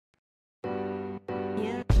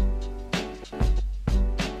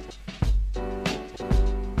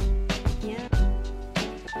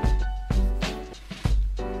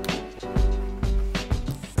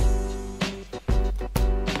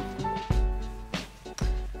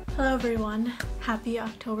Hello everyone, happy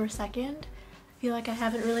October 2nd. I feel like I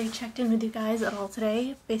haven't really checked in with you guys at all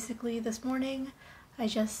today. Basically this morning I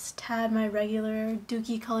just had my regular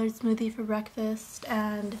dookie colored smoothie for breakfast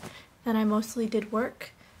and then I mostly did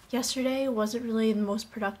work. Yesterday wasn't really the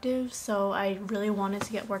most productive, so I really wanted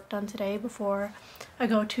to get work done today before I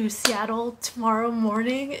go to Seattle tomorrow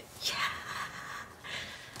morning. Yeah!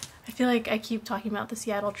 I feel like I keep talking about the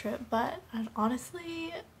Seattle trip, but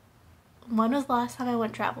honestly, when was the last time I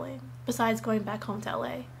went traveling besides going back home to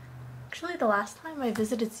LA? Actually, the last time I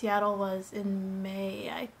visited Seattle was in May,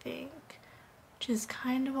 I think, which is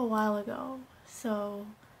kind of a while ago, so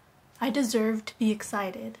I deserve to be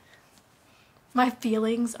excited. My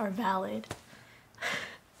feelings are valid.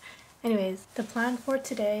 Anyways, the plan for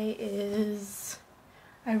today is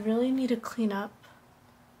I really need to clean up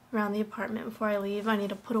around the apartment before I leave. I need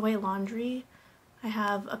to put away laundry. I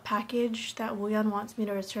have a package that Wooyeon wants me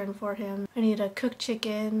to return for him. I need to cook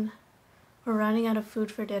chicken. We're running out of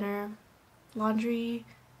food for dinner. Laundry,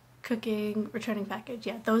 cooking, returning package.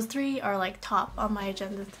 Yeah, those three are like top on my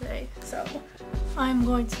agenda today. So I'm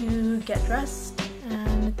going to get dressed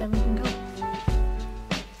and then we can go.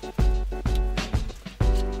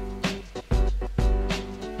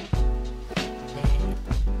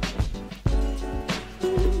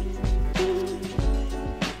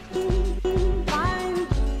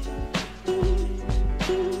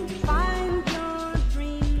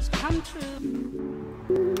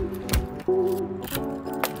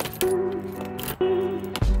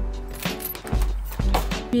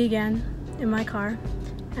 Me again in my car,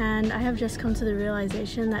 and I have just come to the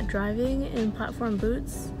realization that driving in platform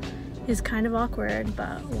boots is kind of awkward,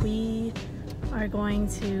 but we are going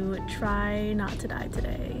to try not to die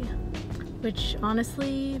today, which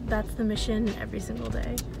honestly, that's the mission every single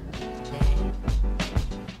day.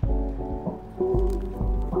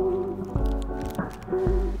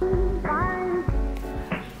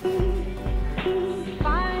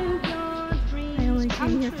 I only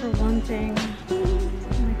came here for one thing.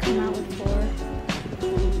 Come out with four.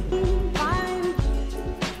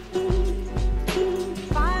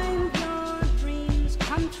 Find your dreams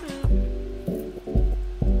come true.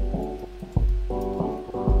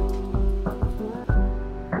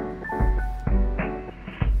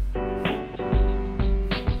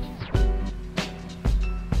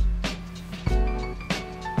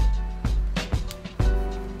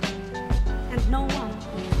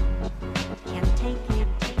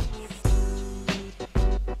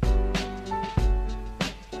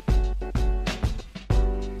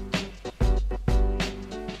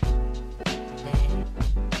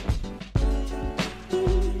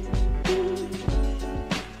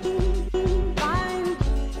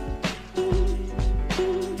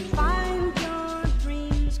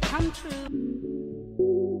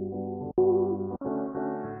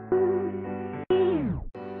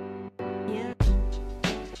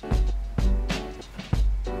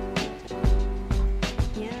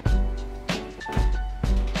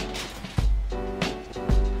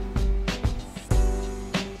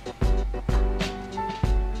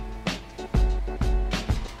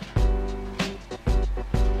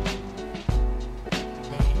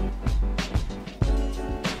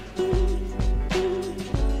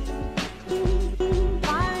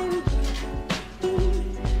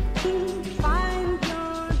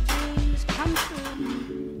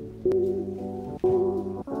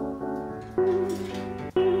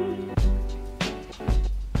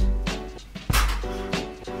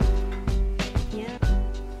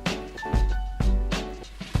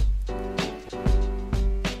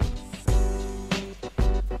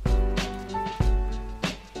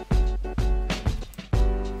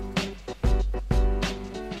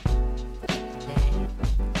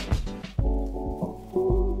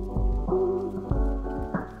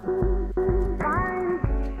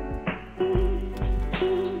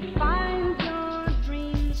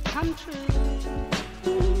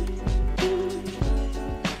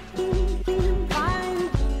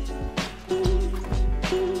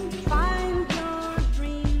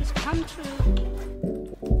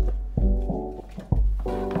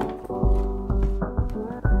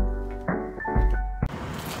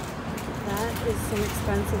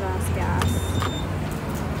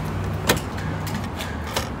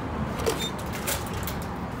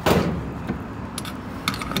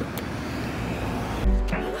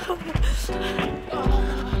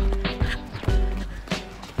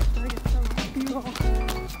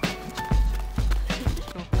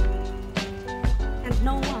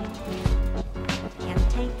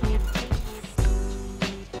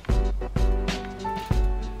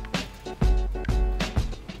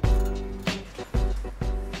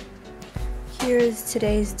 Here's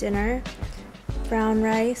today's dinner. Brown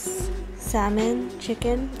rice, salmon,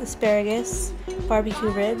 chicken, asparagus, barbecue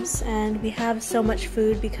ribs, and we have so much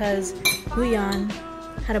food because Huyan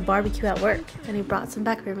had a barbecue at work and he brought some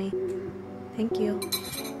back for me. Thank you.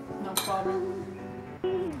 No problem.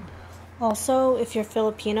 Also, if you're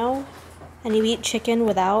Filipino and you eat chicken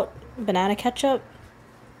without banana ketchup,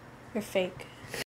 you're fake.